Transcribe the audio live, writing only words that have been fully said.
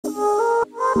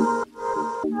How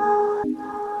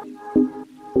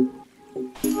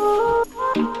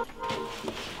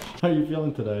are you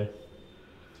feeling today?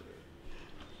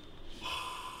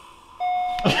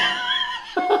 Look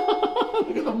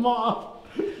at the mom.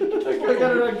 I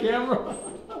got it on camera.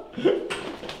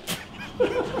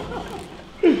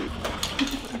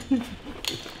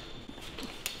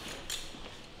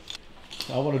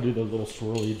 I want to do the little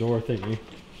swirly door thingy.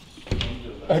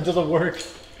 It doesn't work.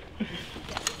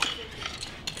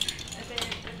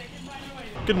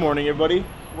 Good morning, everybody.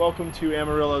 Welcome to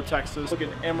Amarillo, Texas. Look at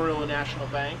Amarillo National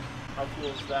Bank. How cool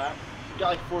is that? We got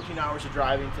like 14 hours of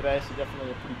driving today, so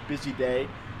definitely a pretty busy day.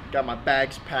 Got my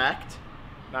bags packed.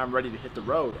 Now I'm ready to hit the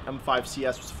road. M5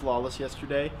 CS was flawless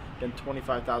yesterday. Then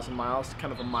 25,000 miles,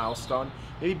 kind of a milestone.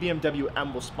 Maybe BMW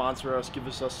M will sponsor us, give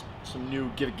us some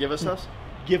new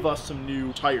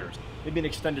tires. Maybe an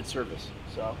extended service.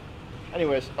 So,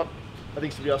 anyways, I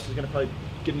think somebody else is gonna probably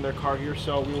get in their car here,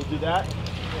 so we will do that.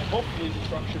 And hopefully the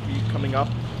truck should be coming up.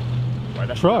 Right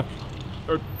after Truck?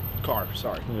 Or car,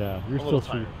 sorry. Yeah, you're still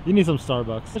tired. You need some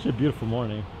Starbucks. Such a beautiful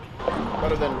morning.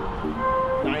 Better than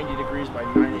 90 degrees by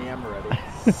 9 a.m. already.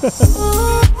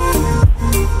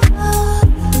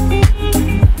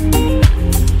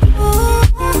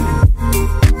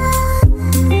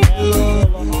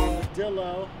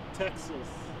 Dillo, Texas.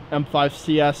 M5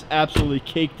 CS absolutely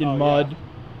caked in mud. Yeah.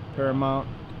 Paramount.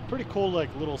 Pretty cool,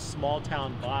 like little small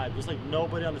town vibe. There's like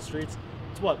nobody on the streets.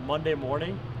 It's what, Monday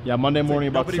morning? Yeah, Monday morning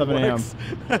about 7 a.m.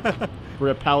 We're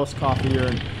at Palace Coffee here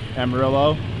in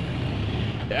Amarillo.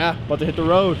 Yeah, about to hit the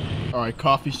road. All right,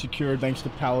 coffee secured thanks to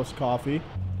Palace Coffee.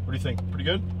 What do you think? Pretty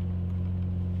good?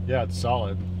 Yeah, it's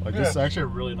solid. Like Yeah. this is actually a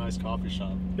really nice coffee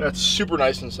shop. Yeah, it's super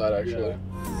nice inside actually. Yeah.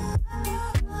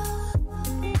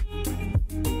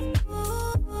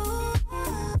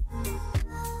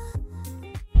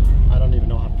 I don't even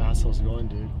know how fast I was going,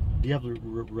 dude. Do you have the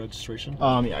registration?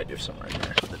 Yeah, I do some right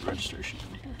there. The registration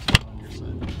On your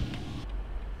side.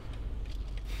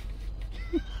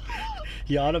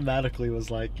 He automatically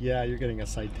was like, "Yeah, you're getting a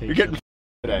citation." You're getting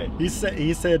today. He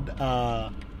said,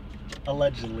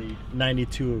 allegedly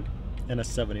 92 and a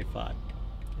 75.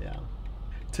 Yeah.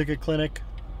 Ticket clinic.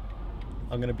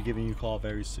 I'm gonna be giving you a call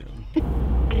very soon.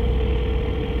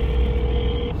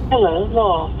 Hello,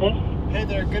 law office. Hey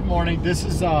there. Good morning. This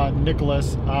is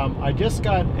Nicholas. I just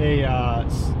got a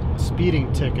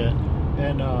speeding ticket.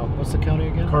 And what's the county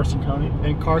again? Carson County.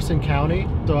 In Carson County.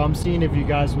 So I'm seeing if you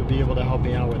guys would be able to help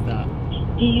me out with that.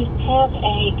 Do you have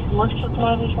a commercial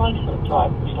driver's license or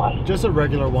driver's license? Just a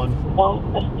regular one. Won't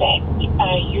affect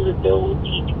your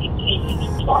ability to continue to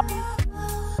drive.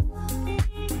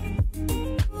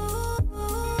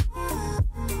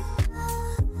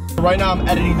 Right now I'm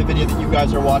editing the video that you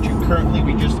guys are watching. Currently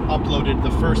we just uploaded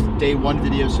the first day one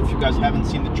video, so if you guys haven't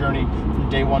seen the journey from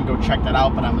day one, go check that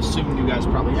out, but I'm assuming you guys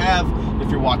probably have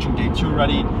if you're watching day two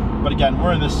already. But again,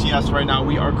 we're in the CS right now.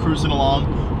 We are cruising along.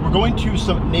 We're going to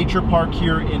some nature park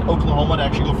here in Oklahoma to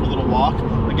actually go for a little walk.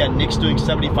 Again, Nick's doing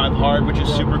 75 hard, which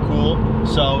is super cool,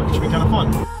 so it should be kind of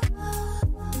fun.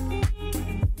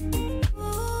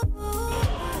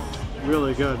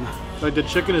 Really good. Like the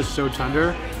chicken is so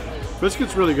tender.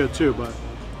 Biscuit's really good too, but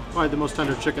probably the most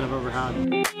tender chicken I've ever had.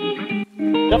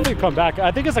 Definitely come back.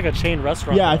 I think it's like a chain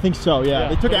restaurant. Yeah, I think so, yeah.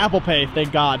 They took Apple Pay,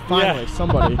 thank God. Finally,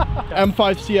 somebody.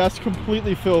 M5 CS,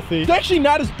 completely filthy. It's actually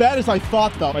not as bad as I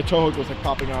thought, though. My toe hook was like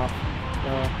popping off.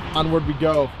 Onward we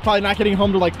go. Probably not getting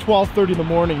home to like 12:30 in the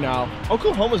morning now.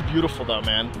 Oklahoma's beautiful, though,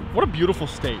 man. What a beautiful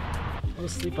state. I'm gonna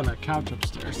sleep on that couch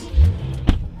upstairs.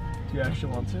 Do you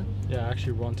actually want to? Yeah, I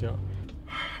actually want to.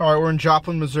 All right, we're in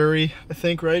Joplin, Missouri, I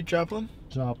think, right? Joplin?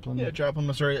 Joplin. Yeah, Joplin,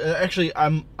 Missouri. Actually,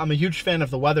 I'm a huge fan of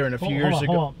the weather, and a few years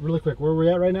ago. Hold on, really quick. Where are we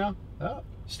at right now?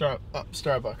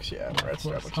 Starbucks, yeah. We're at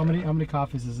Starbucks. How many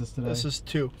coffees is this today? This is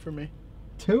 2 for me.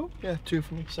 2? Yeah, 2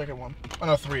 for me. Second one. Oh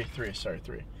no, 3. Sorry,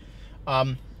 3.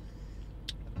 I've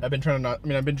been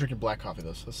drinking black coffee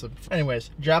though.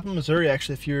 Anyways, Joplin, Missouri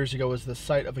actually a few years ago was the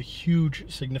site of a huge,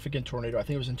 significant tornado. I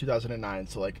think it was in 2009,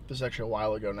 so like this is actually a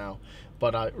while ago now.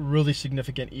 But a really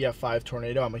significant EF5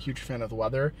 tornado. I'm a huge fan of the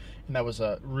weather, and that was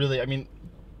a really,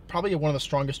 probably one of the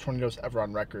strongest tornadoes ever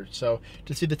on record. So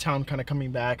to see the town kind of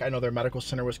coming back, I know their medical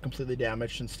center was completely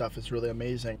damaged and stuff, is really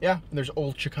amazing. Yeah, and there's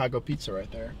old Chicago pizza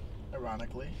right there,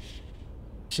 ironically.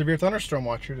 Severe thunderstorm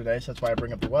watch here today, so that's why I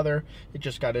bring up the weather. It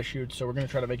just got issued, so we're going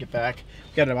to try to make it back.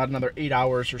 We got about another 8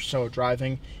 hours or so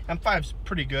driving. M5's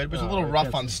pretty good. It was a little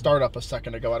rough on startup a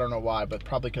second ago. I don't know why, but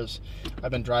probably because I've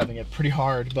been driving it pretty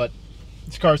hard. But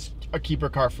this car's a keeper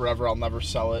car forever. I'll never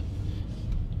sell it.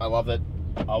 I love it.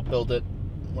 I'll build it.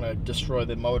 when I destroy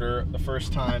the motor the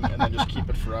first time and then just keep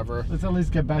it forever. Let's at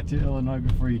least get back to Illinois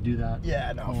before you do that.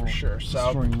 Yeah, no, for sure. So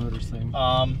destroying motors thing.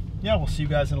 yeah, we'll see you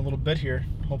guys in a little bit here.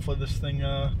 Hopefully this thing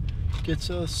gets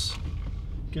us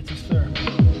there.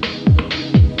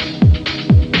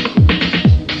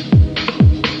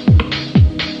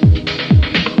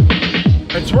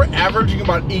 And so we're averaging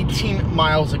about 18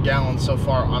 miles a gallon so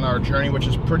far on our journey, which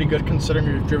is pretty good considering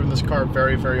we've driven this car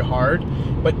very, very hard.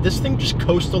 But this thing just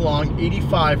coasts along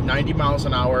 85, 90 miles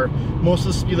an hour. Most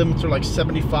of the speed limits are like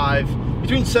 75,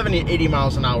 between 70 and 80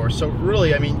 miles an hour. So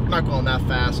really, I mean, you're not going that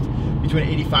fast, between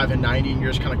 85 and 90, and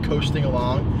you're just kind of coasting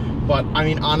along. But I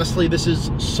mean, honestly, this is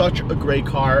such a great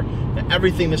car. And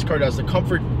everything this car does, the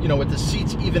comfort, you know, with the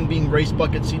seats even being race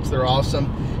bucket seats, they're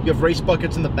awesome. You have race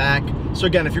buckets in the back. So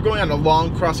again, if you're going on a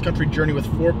long cross-country journey with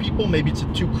 4 people, maybe it's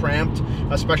too cramped,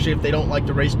 especially if they don't like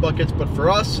the race buckets. But for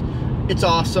us, it's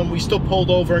awesome. We still pulled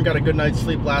over and got a good night's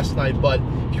sleep last night, but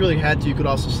if you really had to, you could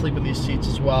also sleep in these seats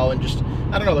as well. And just,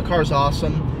 I don't know, the car's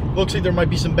awesome. Looks like there might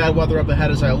be some bad weather up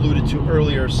ahead, as I alluded to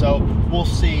earlier, so we'll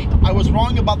see. I was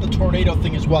wrong about the tornado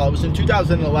thing as well. It was in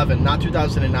 2011, not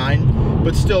 2009,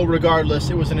 but still, regardless,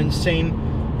 it was an insane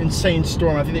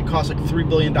storm. I think it cost like $3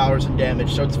 billion in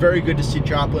damage, so it's very good to see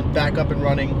Joplin back up and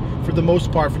running for the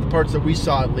most part, for the parts that we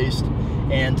saw at least.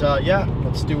 And yeah,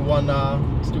 let's do one.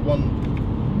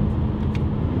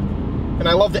 And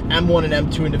I love the M1 and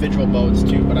M2 individual modes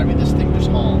too, but I mean, this thing just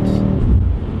hauls.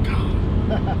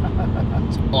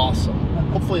 It's awesome.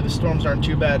 Hopefully the storms aren't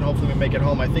too bad, and hopefully we make it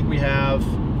home. I think we have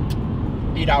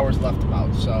 8 hours left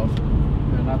about, so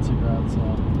yeah, not too bad. So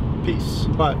peace.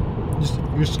 But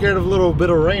you're scared of a little bit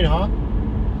of rain, huh?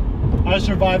 I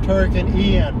survived Hurricane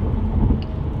Ian.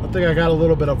 I think I got a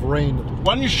little bit of rain.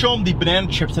 Why don't you show them the banana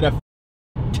chips that have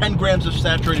 10 grams of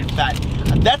saturated fat?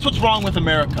 That's what's wrong with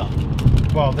America.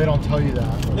 Well, they don't tell you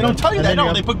that. They don't tell you that.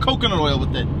 No, they put coconut oil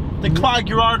with it. They clog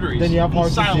your arteries. Then you have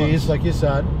heart disease, like you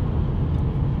said.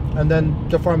 And then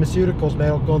the pharmaceuticals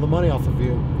make all the money off of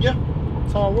you. Yeah.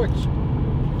 That's how it works.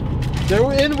 They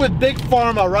were in with Big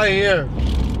Pharma right here.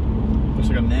 Looks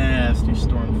like a nasty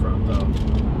storm front, though.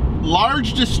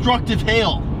 Large destructive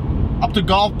hail. Up to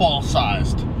golf ball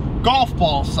sized. Golf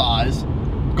ball size.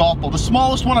 Golf ball. The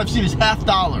smallest one I've seen is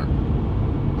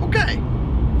 $50. Okay.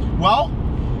 Well,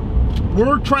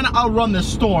 we're trying to outrun this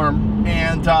storm,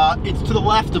 and it's to the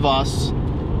left of us.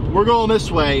 We're going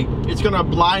this way. It's gonna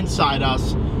blindside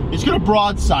us. It's gonna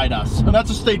broadside us, and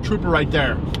that's a state trooper right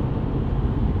there.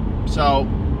 So,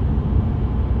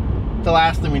 the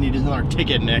last thing we need is another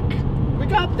ticket, Nick. We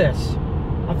got this.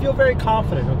 I feel very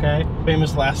confident, okay?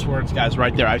 Famous last words, guys,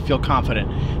 right there. I feel confident.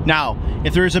 Now,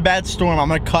 if there is a bad storm, I'm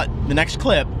gonna cut the next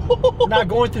clip. We're not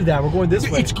going through that. We're going this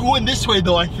way. It's going this way,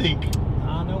 though, I think.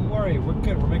 Don't worry. We're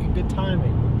good. We're making good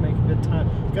timing. We're making good time.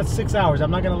 We got 6 hours.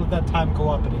 I'm not gonna let that time go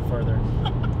up any further.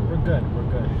 We're good.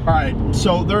 We're good. All right.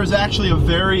 So there is actually a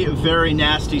very, very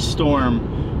nasty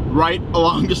storm right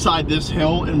alongside this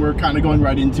hill, and we're kind of going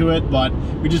right into it. But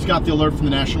we just got the alert from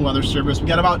the National Weather Service. We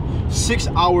got about 6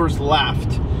 hours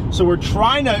left. So we're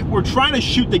trying to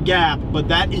shoot the gap, but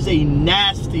that is a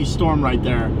nasty storm right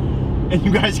there, and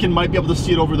you guys might be able to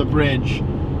see it over the bridge.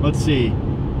 Let's see.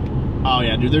 Oh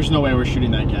yeah, dude, there's no way we're shooting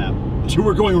that gap. Dude,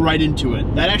 we're going right into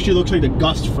it. That actually looks like the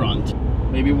gust front.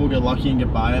 Maybe we'll get lucky and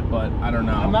get by it, but I don't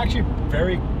know. I'm actually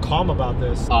very calm about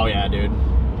this. Oh yeah, dude.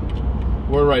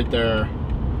 We're right there.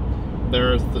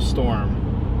 There's the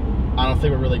storm. I don't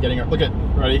think we're really getting it. Look at,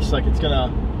 ready? It's like it's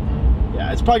gonna,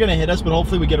 yeah, it's probably gonna hit us, but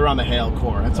hopefully we get around the hail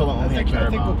core. That's the only thing I care about. I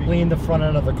think we'll clean the front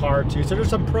end of the car too, so there's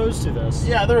some pros to this.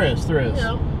 Yeah, there is.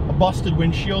 Yeah. A busted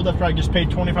windshield after I just paid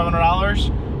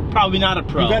 $2,500. Probably not a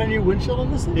pro. You got a new windshield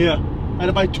on this thing? Yeah. I had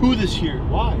to buy 2 this year.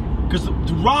 Why? Because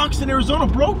the rocks in Arizona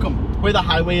broke them. The way the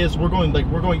highway is, we're going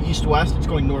east-west, it's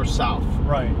going north-south.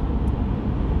 Right.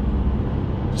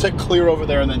 It's like clear over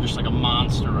there and then just like a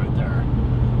monster right there.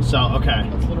 So, okay.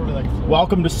 That's literally like Florida.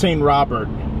 Welcome to St. Robert.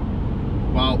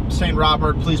 Well, St.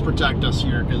 Robert, please protect us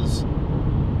here, because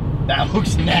that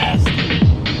looks nasty.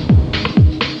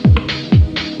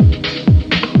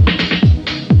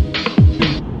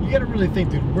 You gotta really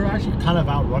think, dude, we're actually kind of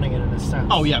outrunning it in a sense.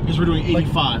 Oh yeah, because we're doing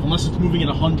 85, like, unless it's moving at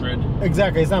 100.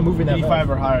 Exactly, it's not moving that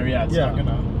 85 or higher, yeah, it's not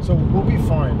gonna. So we'll be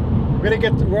fine.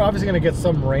 We're obviously gonna get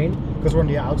some rain because we're on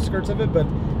the outskirts of it, but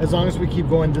as long as we keep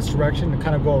going this direction and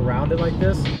kind of go around it like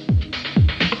this.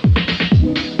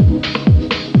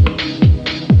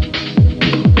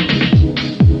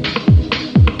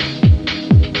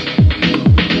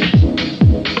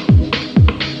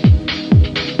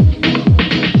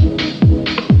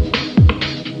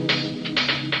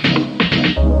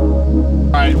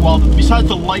 Well, besides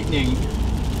the lightning,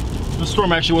 the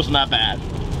storm actually wasn't that bad.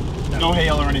 No. No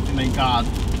hail or anything, thank God.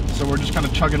 So we're just kind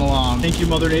of chugging along. Thank you,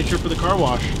 Mother Nature, for the car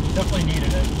wash. Definitely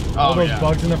needed it. All those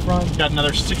bugs in the front. Got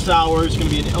another 6 hours. Going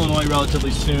to be in Illinois relatively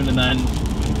soon, and then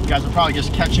you guys will probably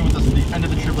just catch in with us at the end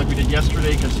of the trip like we did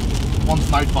yesterday, because once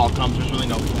nightfall comes, there's really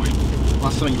no point.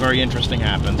 Unless something very interesting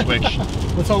happens, which...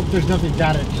 Let's hope there's nothing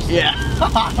bad. Yeah.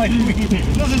 Like,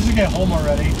 let's just get home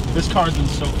already. This car's been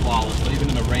so flawless, even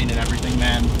in the rain and everything,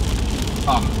 man.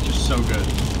 It's just so good.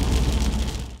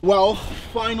 Well,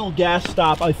 final gas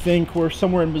stop, I think. We're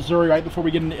somewhere in Missouri right before we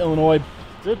get into Illinois.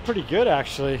 Did pretty good,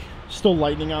 actually. Still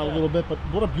lightening out a little bit, but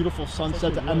what a beautiful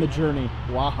sunset to end the journey.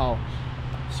 Wow.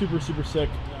 Super, super sick.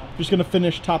 Just gonna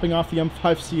finish topping off the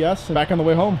M5 CS and back on the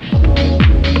way home.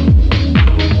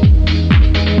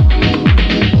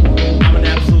 I'm an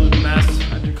absolute mess.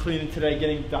 I've been cleaning today,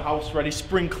 getting the house ready,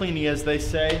 spring cleaning as they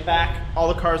say. Back, all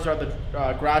the cars are at the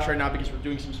garage right now because we're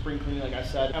doing some spring cleaning like I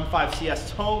said. M5 CS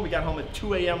is home. We got home at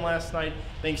 2 a.m. last night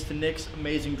thanks to Nick's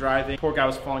amazing driving. Poor guy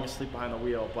was falling asleep behind the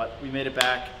wheel, but we made it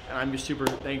back and I'm just super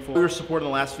thankful for your support in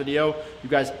the last video. You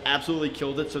guys absolutely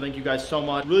killed it, so thank you guys so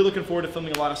much. Really looking forward to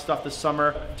filming a lot of stuff this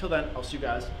summer. Until then, I'll see you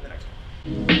guys in the next one.